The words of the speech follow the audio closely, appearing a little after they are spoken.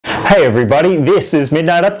Hey everybody, this is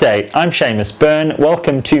Midnight Update. I'm Seamus Byrne.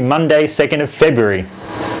 Welcome to Monday, 2nd of February.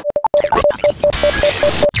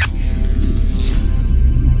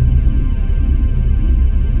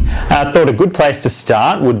 I thought a good place to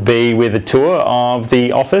start would be with a tour of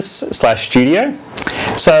the office/studio.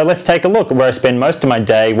 So let's take a look at where I spend most of my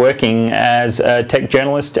day working as a tech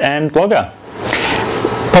journalist and blogger.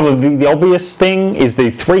 Probably the obvious thing is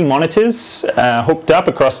the 3 monitors hooked up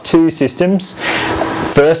across 2 systems.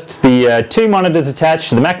 First, the 2 monitors attached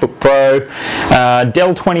to the MacBook Pro,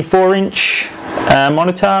 Dell 24-inch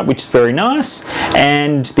monitor, which is very nice,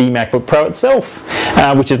 and the MacBook Pro itself,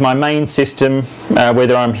 which is my main system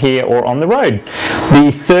whether I'm here or on the road.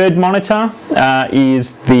 The 3rd monitor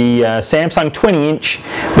is the Samsung 20-inch,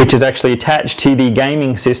 which is actually attached to the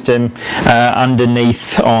gaming system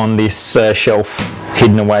underneath on this shelf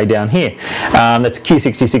hidden away down here. That's a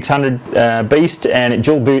Q6600 beast, and it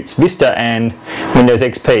dual boots Vista and Windows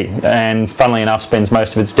XP, and funnily enough spends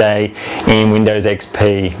most of its day in Windows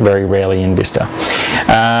XP, very rarely in Vista.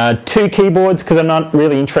 2 keyboards, because I'm not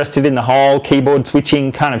really interested in the whole keyboard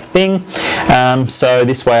switching kind of thing, so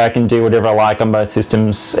this way I can do whatever I like on both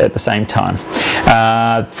systems at the same time.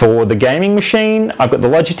 For the gaming machine, I've got the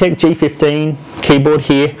Logitech G15 keyboard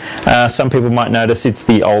here. Some people might notice it's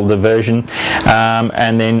the older version,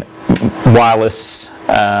 and then wireless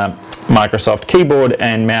Microsoft keyboard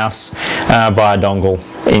and mouse via dongle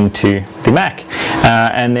into the Mac.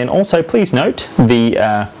 And then also please note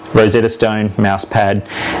the Rosetta Stone mouse pad,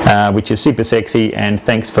 which is super sexy, and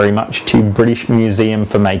thanks very much to British Museum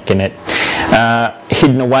for making it.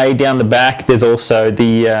 Hidden away down the back there's also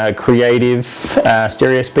the Creative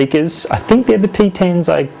stereo speakers. I think they're the T10s,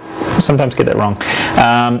 I sometimes get that wrong,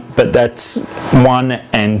 but that's 1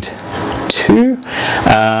 and 2,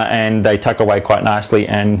 and they tuck away quite nicely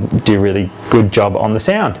and do a really good job on the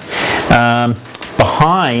sound.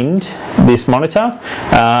 Behind this monitor,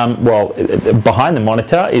 behind the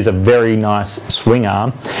monitor is a very nice swing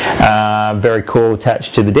arm, very cool,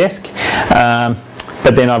 attached to the desk.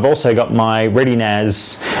 But then I've also got my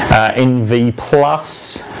ReadyNAS NV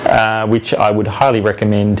Plus, which I would highly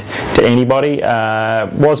recommend to anybody.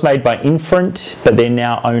 Was made by Inferent, but they're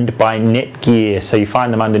now owned by Netgear, so you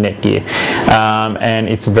find them under Netgear. And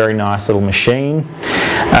it's a very nice little machine.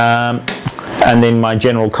 And then my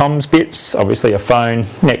general comms bits, obviously a phone,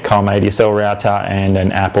 Netcom ADSL router, and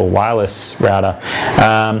an Apple wireless router.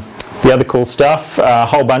 The other cool stuff, a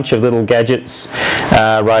whole bunch of little gadgets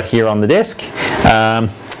right here on the desk.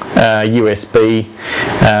 USB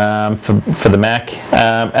for the Mac,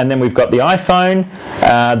 and then we've got the iPhone,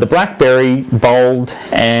 the BlackBerry Bold,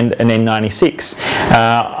 and an N96.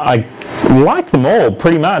 I like them all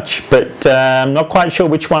pretty much, but I'm not quite sure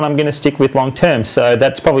which one I'm going to stick with long term, so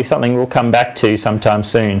that's probably something we'll come back to sometime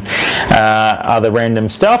soon. Other random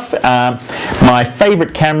stuff, my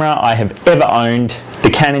favourite camera I have ever owned, the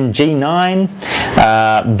Canon G9,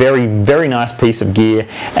 very nice piece of gear,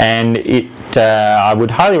 and I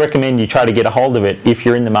would highly recommend you try to get a hold of it if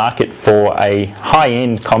you're in the market for a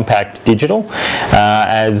high-end compact digital,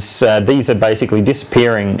 as these are basically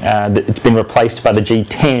disappearing. It's been replaced by the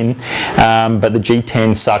G10, but the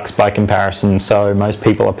G10 sucks by comparison, so most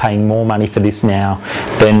people are paying more money for this now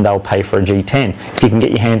than they'll pay for a G10. If you can get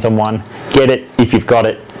your hands on one, get it. If you've got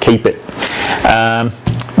it, keep it.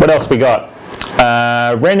 What else we got?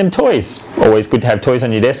 Random toys. Always good to have toys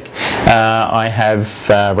on your desk. I have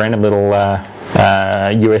random little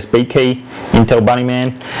USB key, Intel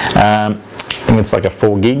Bunnyman. I think it's like a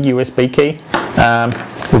 4 gig USB key.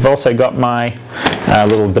 We've also got my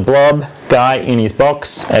little The Blob guy in his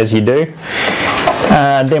box, as you do.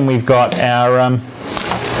 Then we've got our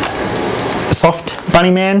soft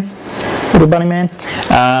Bunnyman, little Bunnyman.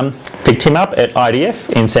 Picked him up at IDF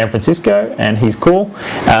in San Francisco, and he's cool.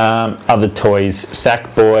 Other toys,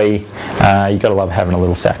 Sackboy. You gotta love having a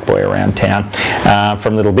little Sackboy around town.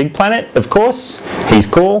 From Little Big Planet, of course. He's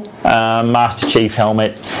cool. Master Chief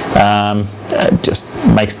helmet. Just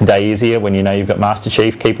makes the day easier when you know you've got Master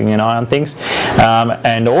Chief keeping an eye on things.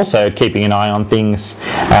 And also keeping an eye on things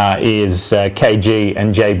is KG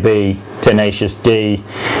and JB, Tenacious D,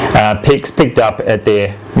 picked up at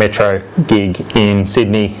their Metro gig in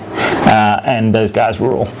Sydney, and those guys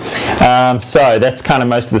rule. So that's kind of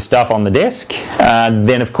most of the stuff on the desk.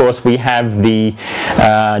 Then of course we have the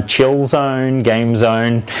Chill Zone, Game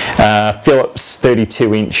Zone, Philips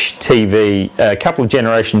 32-inch TV, a couple of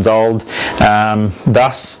generations old,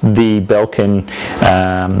 thus the Belkin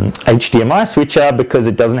HDMI switcher, because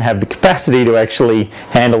it doesn't have the capacity to actually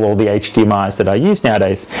handle all the HDMIs that I use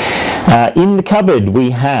nowadays. In the cupboard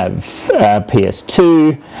we have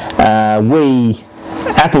PS2, Wii,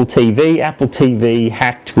 Apple TV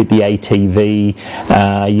hacked with the ATV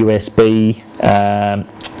USB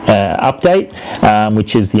update,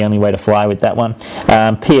 which is the only way to fly with that one.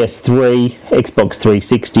 PS3, Xbox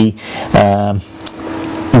 360,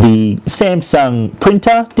 the Samsung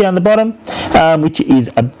printer down the bottom, which is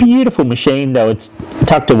a beautiful machine, though it's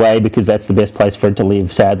tucked away because that's the best place for it to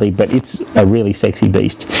live, sadly, but it's a really sexy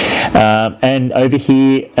beast. And over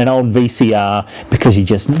here, an old VCR, because you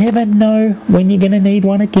just never know when you're going to need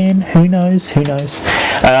one again. Who knows? Who knows?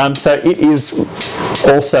 So it is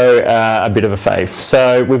also a bit of a fave.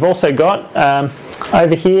 So we've also got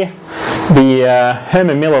over here the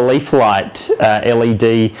Herman Miller Leaf Light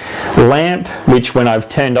LED lamp, which when I've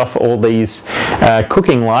turned off all these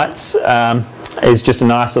cooking lights is just a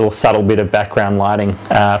nice little subtle bit of background lighting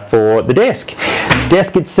for the desk.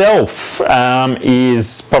 Desk itself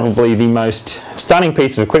is probably the most stunning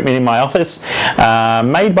piece of equipment in my office,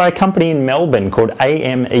 made by a company in Melbourne called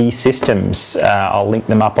AME Systems. I'll link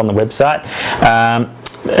them up on the website.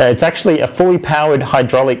 It's actually a fully powered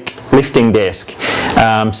hydraulic lifting desk.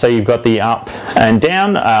 So you've got the up and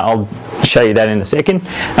down. I'll show you that in a second.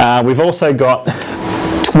 We've also got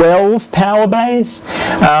 12 power bays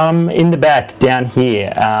in the back down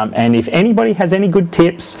here, and if anybody has any good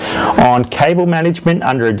tips on cable management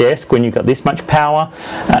under a desk when you've got this much power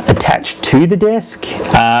attached to the desk,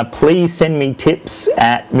 please send me tips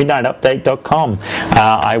at midnightupdate.com.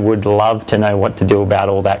 I would love to know what to do about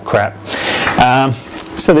all that crap.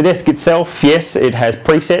 So the desk itself, yes, it has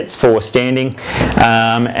presets for standing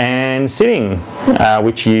and sitting,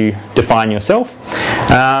 which you define yourself.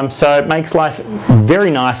 So it makes life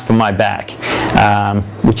very nice for my back,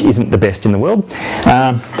 which isn't the best in the world.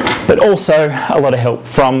 But also a lot of help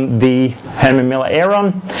from the Herman Miller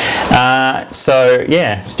Aeron. So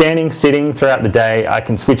yeah, standing, sitting throughout the day, I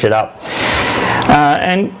can switch it up.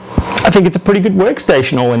 And I think it's a pretty good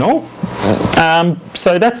workstation all in all.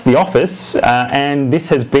 So that's the office, and this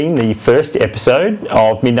has been the first episode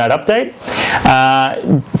of Midnight Update.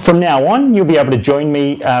 From now on, you'll be able to join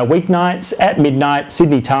me weeknights at midnight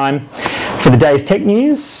Sydney time for the day's tech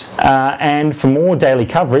news, and for more daily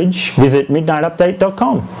coverage, visit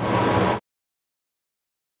midnightupdate.com.